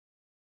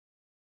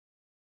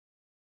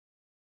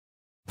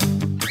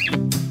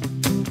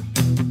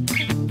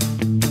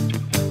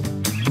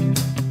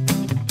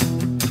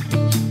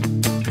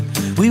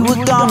We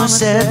were gonna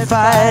set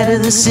fire to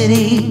the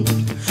city.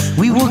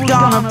 We were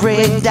gonna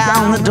break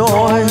down the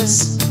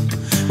doors.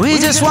 We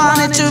just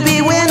wanted to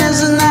be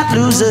winners and not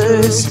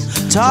losers.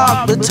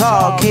 Talk the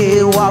talk,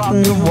 here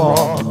walking the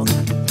walk.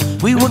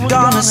 We were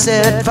gonna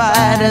set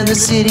fire to the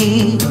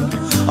city.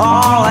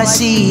 All I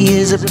see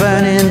is a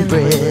burning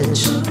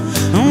bridge,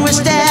 and we're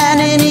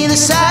standing either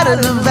side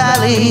of the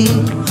valley,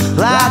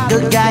 like a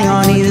gang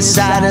on either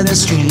side of the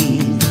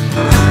street.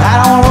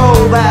 I don't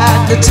roll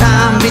back the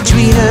time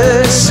between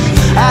us.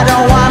 I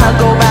don't wanna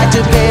go back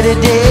to better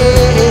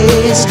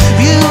days.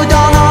 You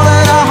don't know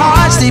that our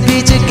hearts, they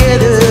beat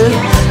together.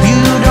 You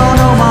don't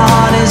know my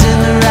heart is in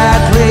the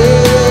right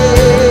place.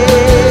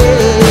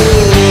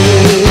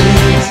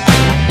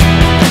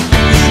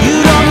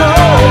 You don't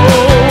know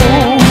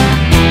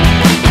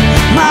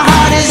my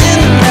heart is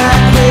in the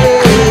right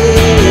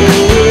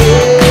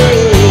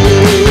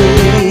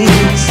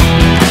place.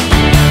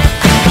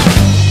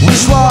 We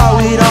swore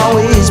we'd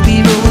always be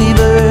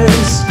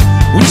believers.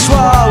 We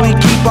swore we'd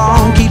keep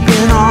on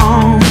keeping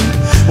on.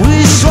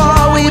 We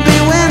swore we'd be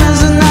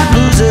winners and not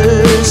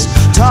losers.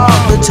 Talk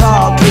the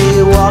talk,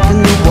 here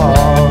walking the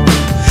walk.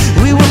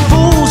 We were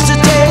fools to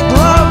take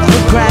love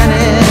for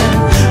granted.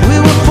 We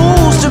were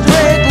fools to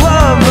break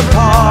love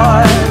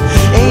apart.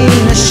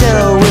 Ain't a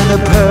shell with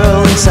a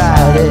pearl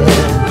inside it.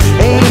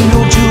 Ain't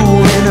no jewel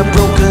in a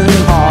broken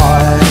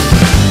heart.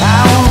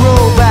 I won't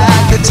roll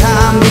back the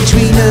time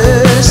between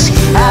us.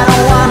 I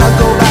don't wanna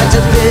go back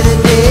to better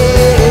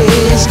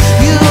days.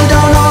 You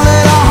don't know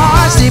that our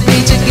hearts, they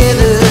beat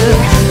together.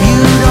 You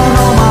don't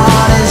know my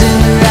heart is in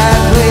the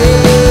right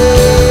place.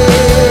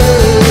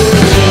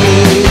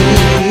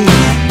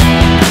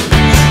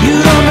 You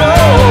don't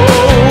know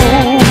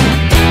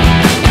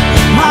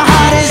my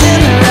heart is in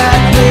the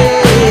right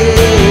place.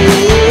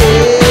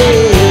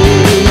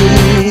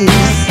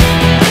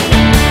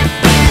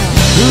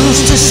 Who's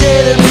to say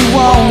that we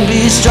won't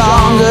be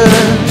stronger?